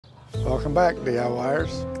Welcome back,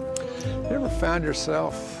 DIYers. You ever found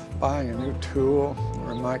yourself buying a new tool,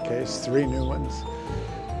 or in my case, 3 new ones,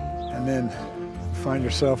 and then find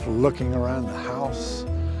yourself looking around the house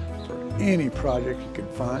for any project you could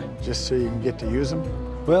find just so you can get to use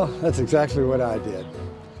them? Well, that's exactly what I did.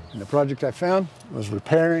 And the project I found was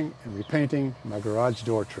repairing and repainting my garage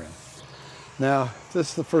door trim. Now, if this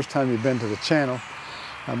is the first time you've been to the channel,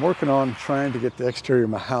 I'm working on trying to get the exterior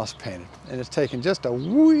of my house painted, and it's taken just a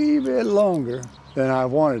wee bit longer than I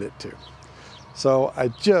wanted it to. So I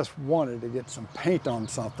just wanted to get some paint on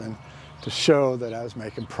something to show that I was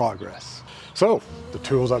making progress. So the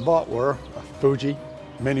tools I bought were a Fuji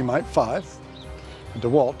Mini-Mite 5, a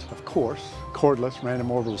DeWalt, of course, cordless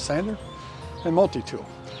random orbital sander, and multi-tool.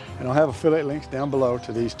 And I'll have affiliate links down below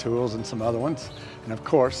to these tools and some other ones. And of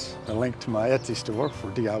course, a link to my Etsy store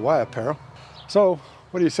for DIY apparel. So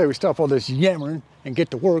what do you say we stop all this yammering and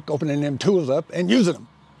get to work opening them tools up and using them?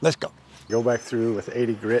 Let's go. Go back through with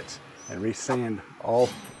 80 grit and resand all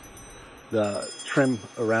the trim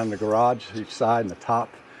around the garage, each side and the top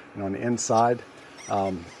and on the inside,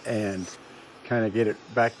 and kind of get it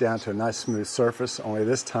back down to a nice smooth surface. Only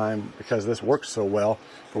this time, because this works so well,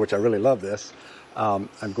 for which I really love this, I'm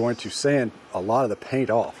going to sand a lot of the paint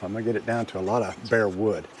off. I'm going to get it down to a lot of bare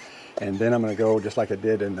wood. And then I'm going to go, just like I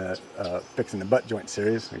did in the Fixing the Butt Joint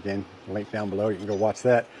series, again, link down below, you can go watch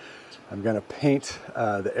that. I'm going to paint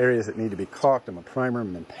the areas that need to be caulked. I'm going to primer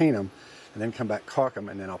them and paint them, and then come back, caulk them,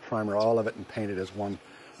 and then I'll primer all of it and paint it as one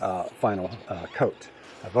final coat.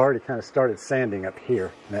 I've already kind of started sanding up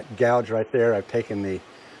here. And that gouge right there, I've taken the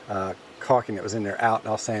caulking that was in there out, and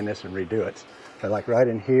I'll sand this and redo it. But like right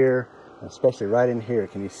in here, especially right in here,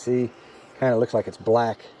 can you see? Kind of looks like it's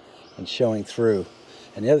black and showing through.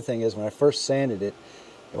 And the other thing is, when I first sanded it,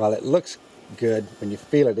 while it looks good, when you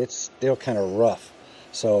feel it, it's still kind of rough.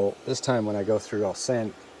 So this time when I go through, I'll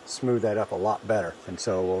smooth that up a lot better. And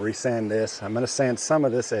so we'll resand this. I'm going to sand some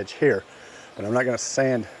of this edge here, but I'm not going to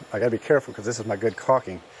sand. I got to be careful because this is my good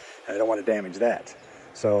caulking, and I don't want to damage that.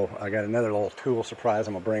 So I got another little tool surprise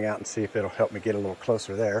I'm going to bring out and see if it'll help me get a little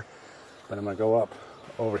closer there. But I'm going to go up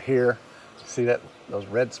over here. See that? Those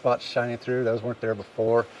red spots shining through? Those weren't there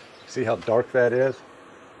before. See how dark that is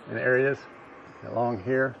in areas along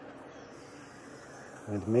here?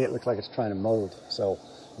 And to me it looks like it's trying to mold. So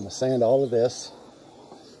I'm going to sand all of this.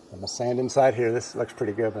 I'm going to sand inside here. This looks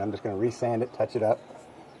pretty good, but I'm just going to resand it, touch it up.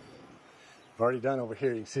 I've already done over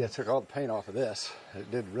here. You can see I took all the paint off of this. It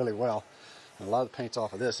did really well. And a lot of the paint's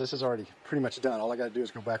off of this. This is already pretty much done. All I got to do is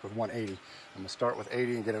go back with 180. I'm going to start with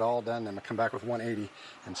 80 and get it all done. Then I'm going to come back with 180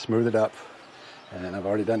 and smooth it up. And I've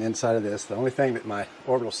already done inside of this. The only thing that my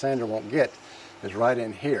orbital sander won't get is right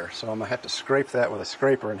in here. So I'm going to have to scrape that with a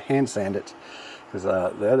scraper and hand sand it. Because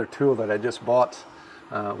the other tool that I just bought,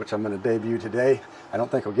 which I'm going to debut today, I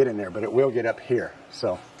don't think will get in there, but it will get up here.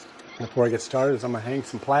 So before I get started, I'm going to hang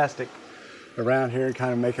some plastic around here and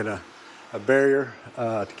kind of make it a barrier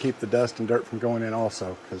to keep the dust and dirt from going in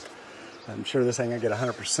also. Because I'm sure this ain't going to get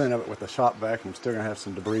 100% of it with the shop vac. I'm still going to have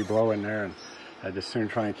some debris blow in there, and I just soon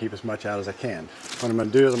try and keep as much out as I can. What I'm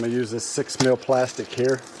going to do is I'm going to use this 6mm plastic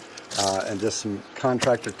here and just some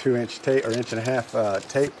contractor 2-inch tape or 1.5-inch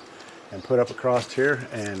tape and put up across here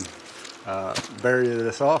and barrier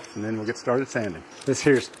this off, and then we'll get started sanding. This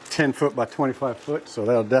here's 10 foot by 25 foot, so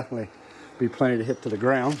that'll definitely be plenty to hit to the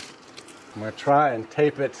ground. I'm going to try and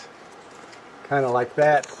tape it kind of like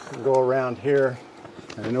that and go around here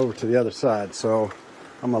and then over to the other side. So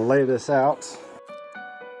I'm going to lay this out.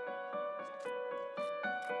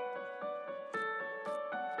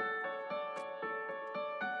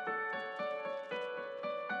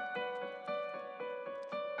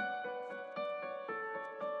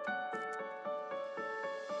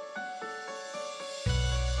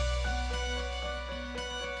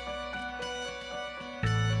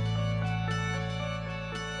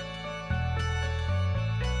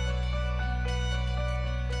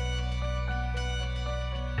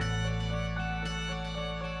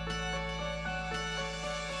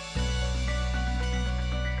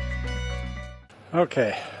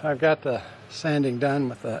 Okay, I've got the sanding done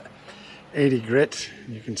with the 80 grit.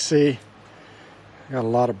 You can see I got a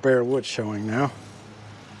lot of bare wood showing now.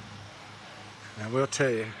 And I will tell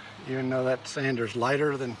you, even though that sander's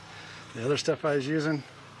lighter than the other stuff I was using,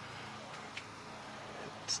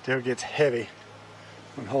 it still gets heavy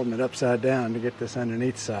when holding it upside down to get this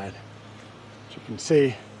underneath side. As you can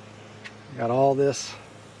see, I got all this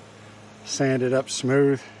sanded up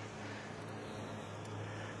smooth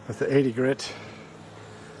with the 80 grit.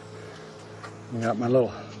 I got my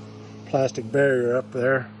little plastic barrier up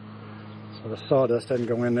there so the sawdust doesn't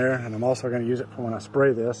go in there, and I'm also going to use it for when I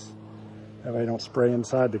spray this. That way I don't spray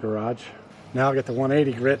inside the garage. Now I'll get the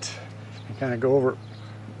 180 grit and kind of go over it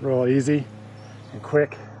real easy and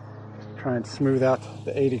quick. Try and smooth out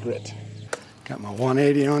the 80 grit. Got my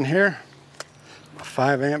 180 on here, my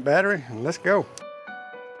 5 amp battery, and let's go.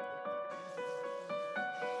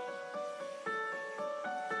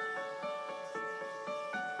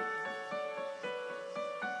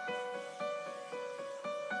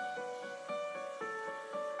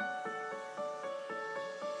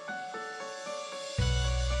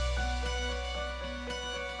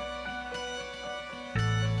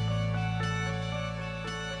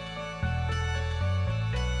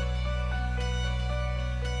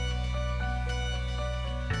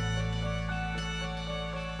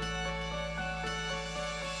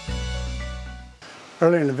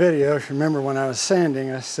 Earlier in the video, if you remember when I was sanding,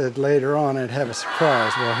 I said later on I'd have a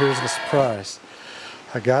surprise. Well, here's the surprise.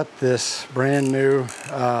 I got this brand new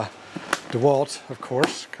DeWalt, of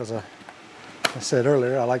course, because I said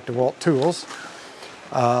earlier I like DeWalt tools.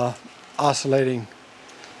 Oscillating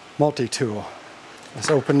multi-tool. Let's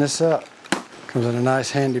open this up. Comes in a nice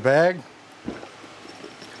handy bag.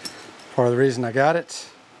 Part of the reason I got it.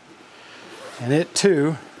 And it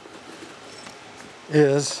too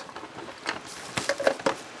is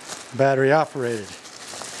battery operated.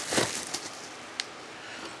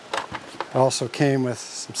 It also came with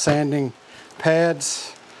some sanding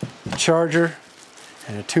pads, a charger,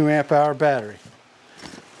 and a 2 amp hour battery.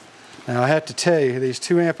 Now I have to tell you, these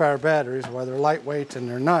 2 amp hour batteries, while they're lightweight and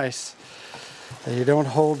they're nice, they don't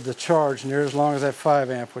hold the charge near as long as that 5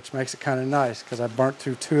 amp, which makes it kind of nice because I burnt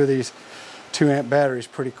through 2 of these 2 amp batteries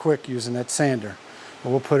pretty quick using that sander.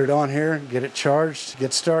 But we'll put it on here, get it charged to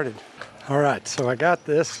get started. Alright, so I got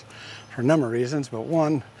this for a number of reasons, but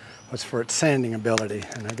one was for its sanding ability.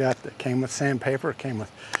 And it came with sandpaper, it came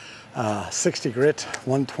with 60 grit,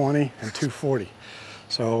 120, and 240.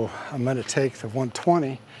 So I'm going to take the 120,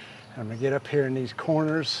 and I'm going to get up here in these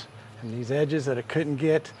corners and these edges that I couldn't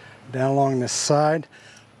get, down along this side.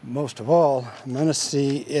 Most of all, I'm going to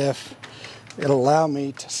see if it'll allow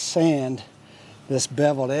me to sand this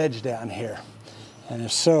beveled edge down here. And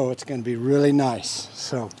if so, it's going to be really nice.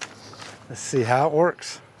 So let's see how it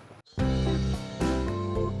works.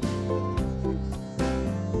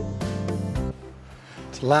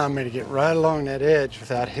 It's allowing me to get right along that edge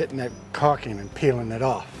without hitting that caulking and peeling it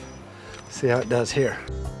off. See how it does here.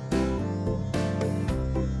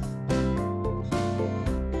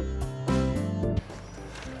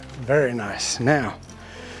 Very nice. Now,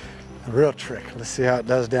 the real trick. Let's see how it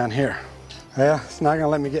does down here. Well, it's not going to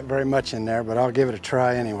let me get very much in there, but I'll give it a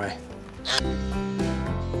try anyway.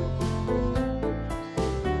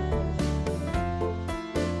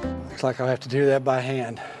 Looks like I'll have to do that by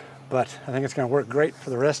hand, but I think it's going to work great for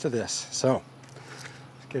the rest of this. So,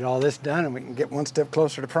 let's get all this done and we can get one step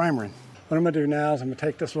closer to primering. What I'm going to do now is I'm going to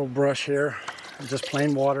take this little brush here, and just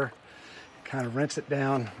plain water, kind of rinse it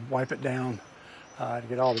down, wipe it down to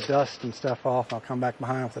get all the dust and stuff off. I'll come back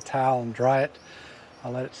behind with a towel and dry it.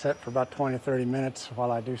 I'll let it set for about 20 or 30 minutes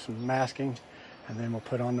while I do some masking, and then we'll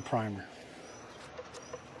put on the primer.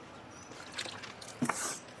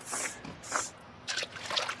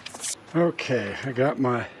 Okay, I got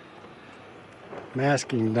my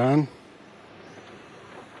masking done.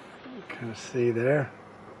 You kind of see there,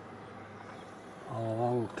 all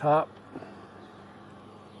along the top,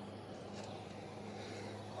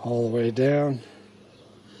 all the way down.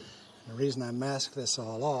 The reason I mask this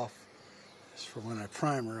all off is for when I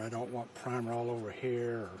primer. I don't want primer all over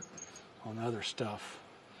here or on other stuff.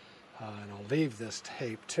 And I'll leave this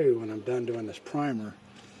tape too when I'm done doing this primer.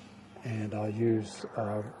 And I'll use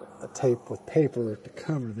a tape with paper to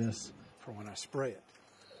cover this for when I spray it.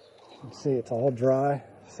 You can see it's all dry,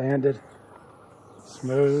 sanded,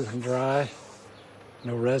 smooth and dry.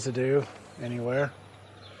 No residue anywhere.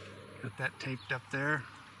 Got that taped up there.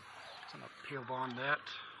 So I'm going to peel bond that.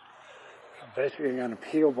 I'm basically going to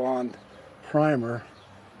peel bond primer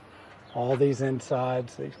all these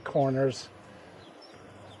insides, these corners.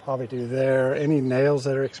 Probably do there. Any nails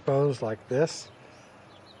that are exposed like this,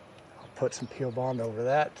 I'll put some peel bond over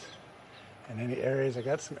that. And any areas, I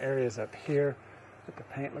got some areas up here that the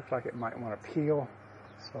paint looks like it might want to peel,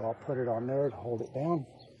 so I'll put it on there to hold it down.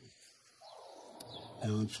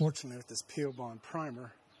 Now unfortunately with this peel bond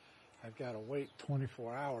primer, I've got to wait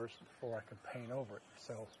 24 hours before I can paint over it.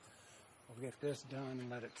 So we'll get this done and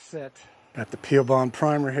let it sit. Got the peel bond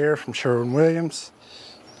primer here from Sherwin-williams.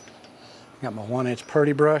 Got my 1-inch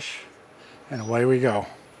purdy brush, and away we go.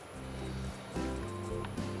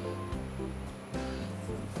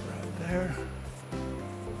 Right there.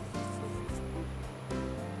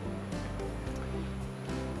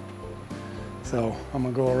 So I'm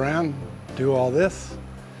gonna go around, do all this,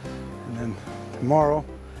 and then tomorrow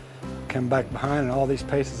come back behind, and all these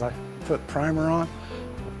places I put primer on,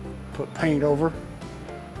 put paint over,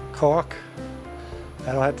 caulk.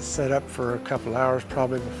 That'll have to set up for a couple hours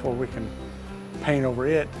probably before we can paint over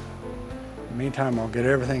it. In the meantime, I'll get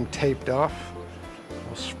everything taped off.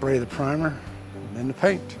 We'll spray the primer and then the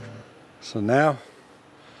paint. So now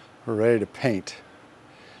we're ready to paint.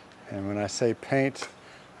 And when I say paint,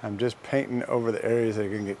 I'm just painting over the areas that are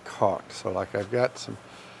gonna get caulked. So like I've got some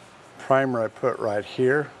primer I put right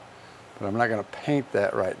here, but I'm not gonna paint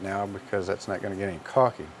that right now because that's not gonna get any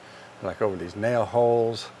caulking. Like over these nail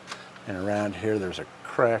holes and around here, there's a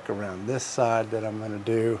crack around this side that I'm gonna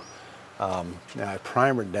do. Now I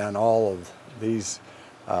primered down all of these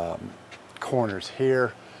corners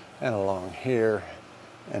here and along here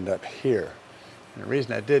and up here. And the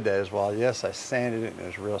reason I did that is, while yes, I sanded it and it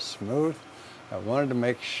was real smooth, I wanted to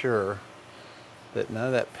make sure that none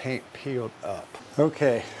of that paint peeled up.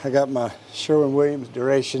 Okay, I got my Sherwin-williams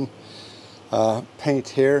duration paint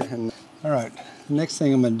here. And all right, the next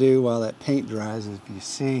thing I'm gonna do while that paint dries is, if you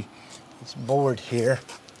see this board here,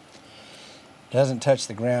 it doesn't touch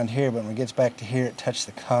the ground here, but when it gets back to here, it touched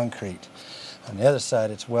the concrete. On the other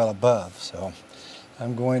side, it's well above. So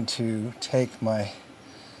I'm going to take my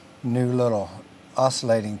new little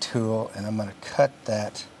oscillating tool and I'm going to cut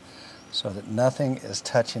that so that nothing is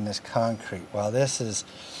touching this concrete. While this is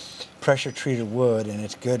pressure treated wood and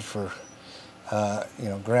it's good for you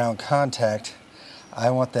know, ground contact, I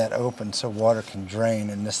want that open so water can drain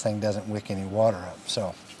and this thing doesn't wick any water up.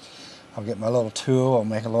 So I'll get my little tool, I'll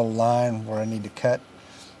make a little line where I need to cut,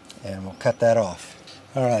 and we'll cut that off.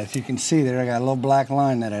 All right, if you can see there, I got a little black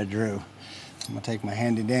line that I drew. I'm gonna take my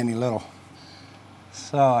handy dandy little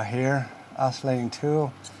saw here, oscillating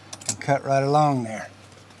tool, and cut right along there.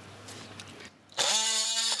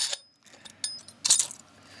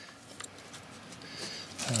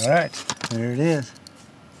 All right, there it is.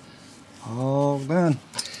 All done.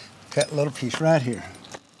 Cut a little piece right here.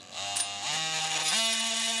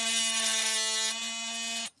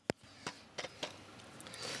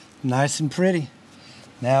 Nice and pretty.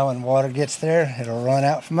 Now when water gets there, it'll run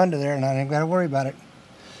out from under there and I ain't got to worry about it.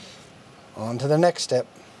 On to the next step.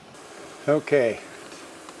 Okay,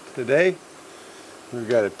 today we've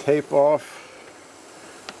got to tape off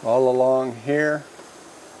all along here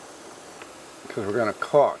because we're going to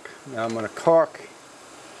caulk. Now I'm going to caulk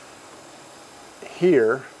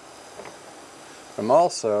here. I'm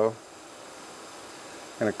also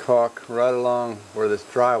going to caulk right along where this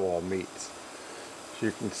drywall meets. As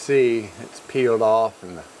you can see, it's peeled off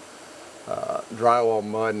and the drywall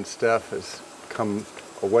mud and stuff has come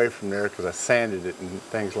away from there because I sanded it and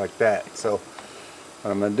things like that. So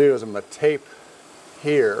what I'm going to do is I'm going to tape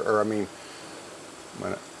here, or I mean,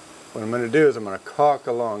 what I'm going to do is I'm going to caulk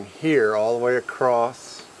along here all the way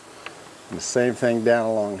across, and the same thing down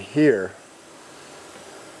along here.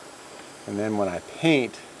 And then when I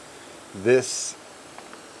paint this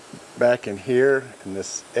back in here and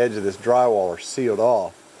this edge of this drywall are sealed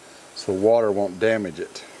off so water won't damage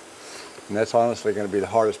it. And that's honestly going to be the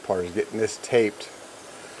hardest part, is getting this taped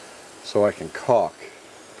so I can caulk.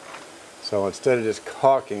 So instead of just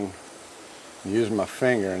caulking, using my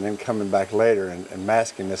finger and then coming back later and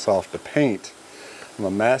masking this off to paint, I'm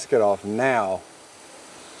going to mask it off now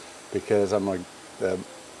because the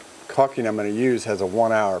caulking I'm going to use has a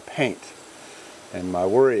 1 hour paint. And my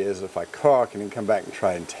worry is if I caulk and then come back and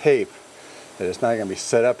try and tape, that it's not going to be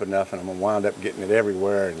set up enough and I'm going to wind up getting it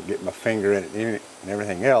everywhere and getting my finger in it and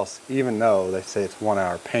everything else, even though they say it's 1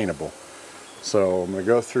 hour paintable. So I'm going to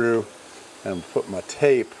go through and put my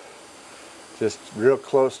tape just real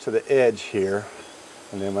close to the edge here,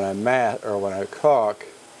 and then when I caulk,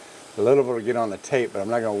 a little bit will get on the tape, but I'm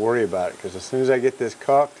not going to worry about it because as soon as I get this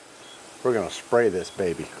caulked, we're going to spray this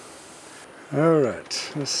baby.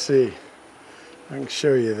 Alright, let's see. I can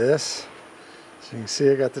show you this. So you can see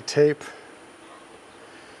I got the tape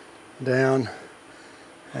down,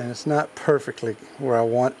 and it's not perfectly where I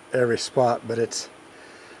want every spot, but it's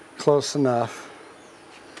close enough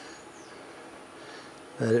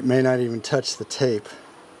that it may not even touch the tape.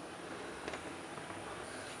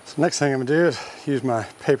 So next thing I'm going to do is use my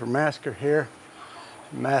paper masker here,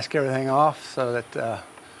 mask everything off so that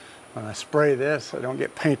when I spray this I don't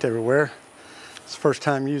get paint everywhere. It's the first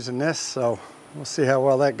time using this, so we'll see how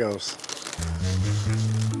well that goes.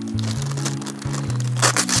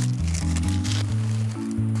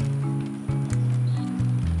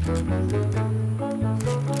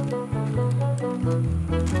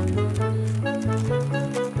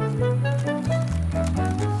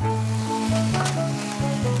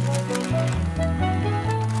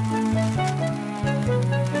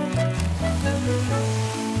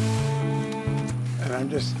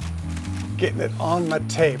 just getting it on my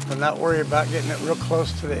tape. I'm not worried about getting it real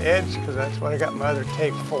close to the edge because that's what I got my other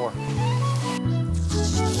tape for.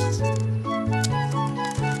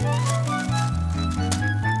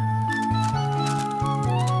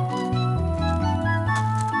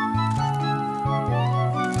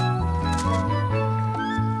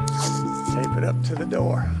 Tape it up to the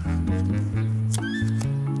door.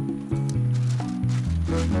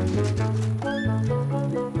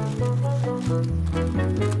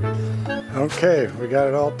 Okay, we got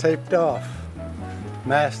it all taped off,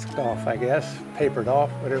 masked off, I guess, papered off,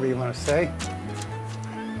 whatever you want to say.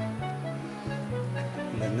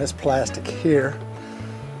 And then this plastic here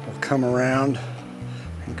will come around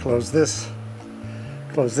and close this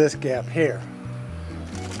gap here.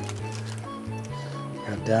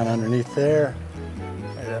 Got down underneath there,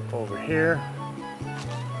 right up over here,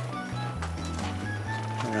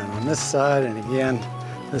 and on this side, and again,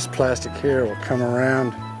 this plastic here will come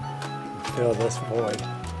around and fill this void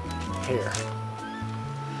here.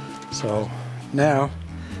 So now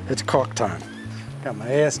it's caulk time. Got my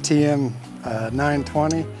ASTM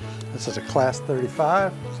 920. This is a class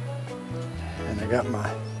 35, and I got my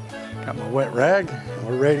wet rag, and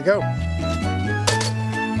we're ready to go.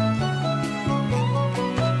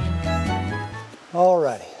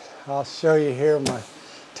 Alrighty, I'll show you here my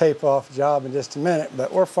tape off job in just a minute,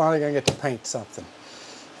 but we're finally gonna get to paint something.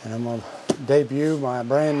 And I'm gonna debut my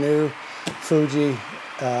brand new Fuji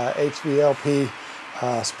HVLP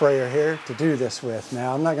sprayer here to do this with.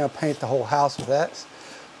 Now I'm not gonna paint the whole house with that,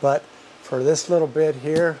 but for this little bit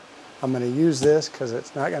here, I'm gonna use this because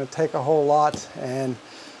it's not gonna take a whole lot, and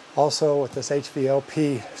also with this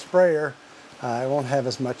HVLP sprayer, I won't have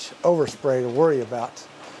as much overspray to worry about.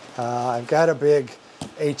 I've got a big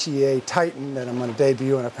HEA Titan that I'm going to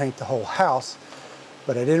debut when I paint the whole house,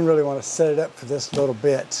 but I didn't really want to set it up for this little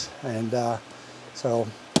bit, and so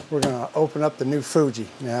we're going to open up the new Fuji.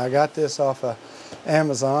 Now I got this off of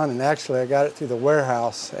Amazon, and actually I got it through the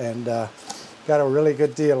warehouse and got a really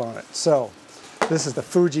good deal on it. So this is the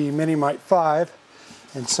Fuji Mini-Mite 5,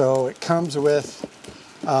 and so it comes with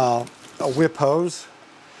a whip hose.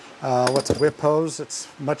 What's a whip hose? It's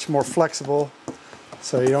much more flexible,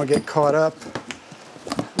 so you don't get caught up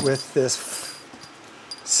with this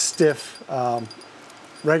stiff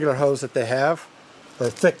regular hose that they have. The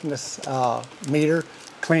thickness meter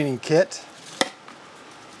cleaning kit.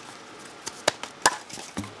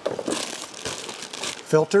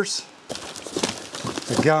 Filters.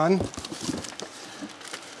 The gun.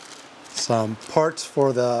 Some parts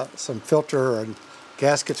for some filter and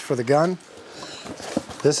gaskets for the gun.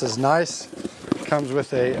 This is nice. It comes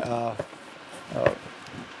with a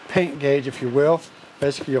paint gauge, if you will.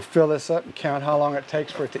 Basically, you'll fill this up and count how long it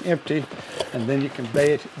takes for it to empty, and then you can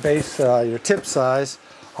base your tip size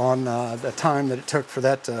on the time that it took for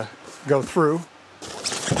that to go through.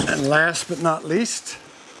 And last but not least,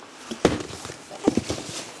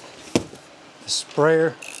 the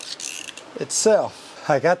sprayer itself.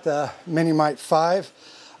 I got the Mini-Mite 5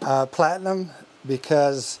 Platinum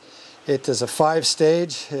because it is a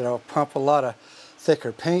 5-stage. It'll pump a lot of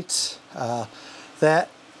thicker paints. That,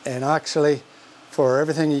 and actually for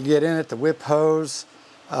everything you get in it, the whip hose,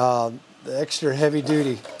 the extra heavy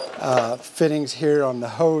duty fittings here on the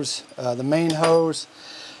hose, the main hose,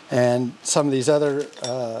 and some of these other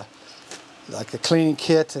like the cleaning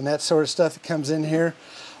kit and that sort of stuff that comes in here.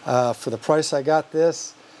 For the price I got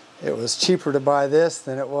this, it was cheaper to buy this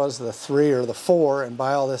than it was the 3 or the 4 and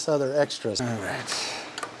buy all this other extras. All right.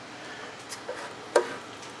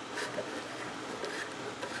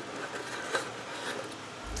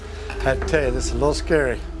 I have to tell you, this is a little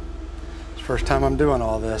scary. It's the first time I'm doing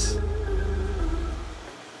all this.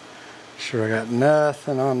 Sure, I got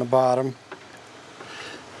nothing on the bottom.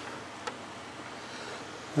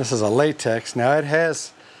 This is a latex. Now it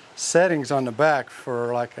has settings on the back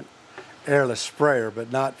for like an airless sprayer,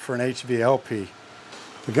 but not for an HVLP.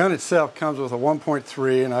 The gun itself comes with a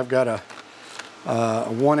 1.3, and I've got a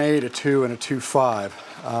 1.8, a 2, and a 2.5.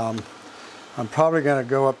 I'm probably going to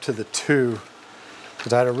go up to the 2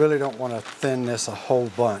 because I really don't want to thin this a whole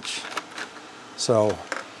bunch. So,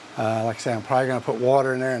 like I say, I'm probably going to put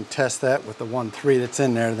water in there and test that with the 1.3 that's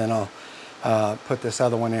in there. Then I'll put this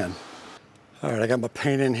other one in. All right, I got my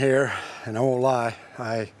paint in here, and I won't lie,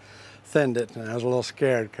 I thinned it, and I was a little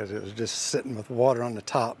scared because it was just sitting with water on the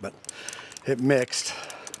top, but it mixed.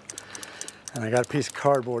 And I got a piece of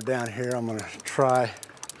cardboard down here. I'm going to try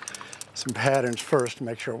some patterns first to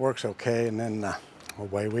make sure it works okay, and then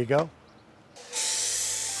away we go.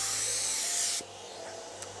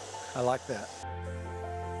 I like that.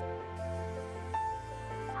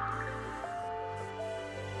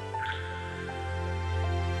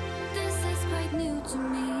 to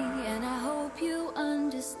me, and I hope you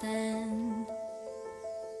understand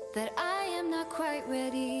that I am not quite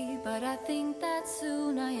ready, but I think that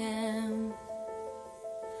soon I am.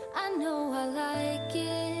 I know I like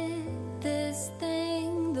it, this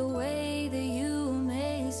thing, the way that you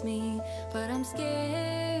amaze me, but I'm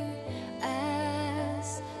scared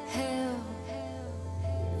as hell.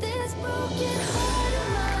 This broken heart of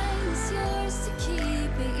mine is yours to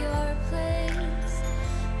keep at your place.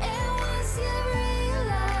 And once you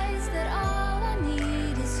realize that all I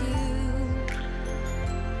need is you,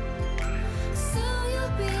 soon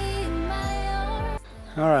you'll be in my arms.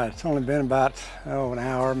 All right, it's only been about, an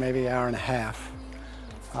hour, maybe an hour and a half.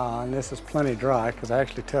 And this is plenty dry because I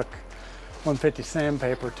actually took 150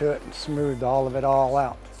 sandpaper to it and smoothed all of it all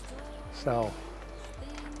out. So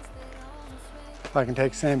if I can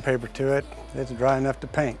take sandpaper to it, it's dry enough to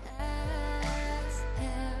paint.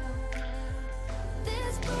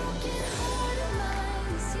 This broken heart of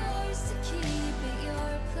mine is yours to keep at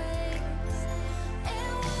your place.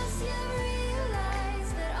 And once you realize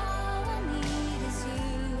that all I need is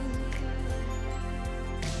you,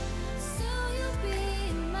 soon you'll be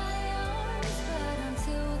in my arms, but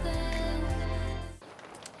until then.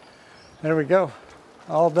 There we go,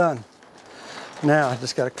 all done. Now I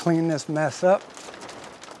just got to clean this mess up,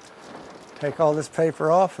 take all this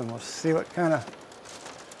paper off, and we'll see what kind of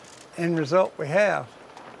end result we have.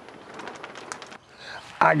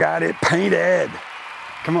 I got it painted.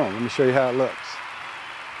 Come on, let me show you how it looks.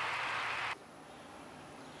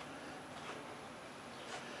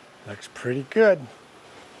 Looks pretty good.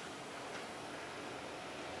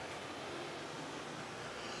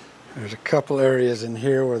 There's a couple areas in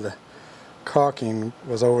here where the caulking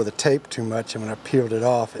was over the tape too much, and when I peeled it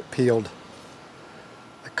off, it peeled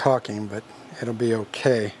the caulking, but it'll be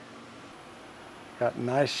okay. Got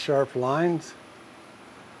nice sharp lines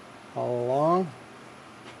all along.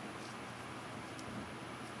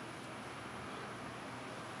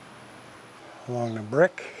 Along the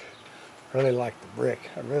brick. Really like the brick.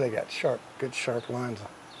 I really got good sharp lines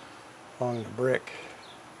along the brick.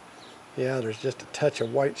 Yeah, there's just a touch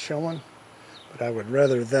of white showing, but I would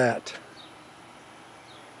rather that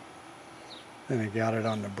than I got it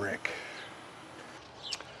on the brick.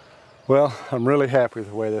 Well, I'm really happy with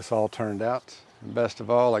the way this all turned out. And best of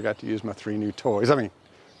all, I got to use my 3 new toys. I mean,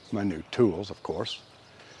 my new tools, of course.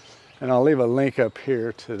 And I'll leave a link up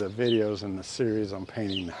here to the videos in the series on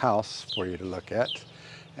painting the house for you to look at.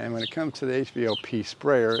 And when it comes to the HVLP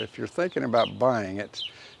sprayer, if you're thinking about buying it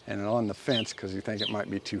and on the fence because you think it might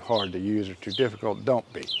be too hard to use or too difficult,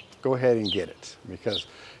 don't be. Go ahead and get it, because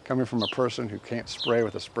coming from a person who can't spray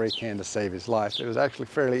with a spray can to save his life, it was actually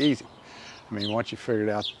fairly easy. I mean, once you figured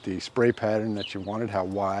out the spray pattern that you wanted, how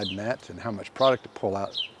wide and that, and how much product to pull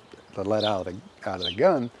out, to let out of the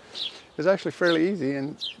gun, it was actually fairly easy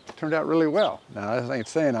and it turned out really well. Now, I ain't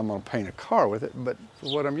saying I'm going to paint a car with it, but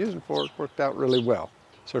for what I'm using for, it worked out really well.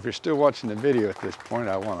 So if you're still watching the video at this point,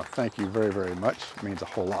 I want to thank you very, very much. It means a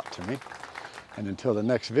whole lot to me. And until the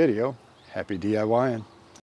next video, happy DIYing.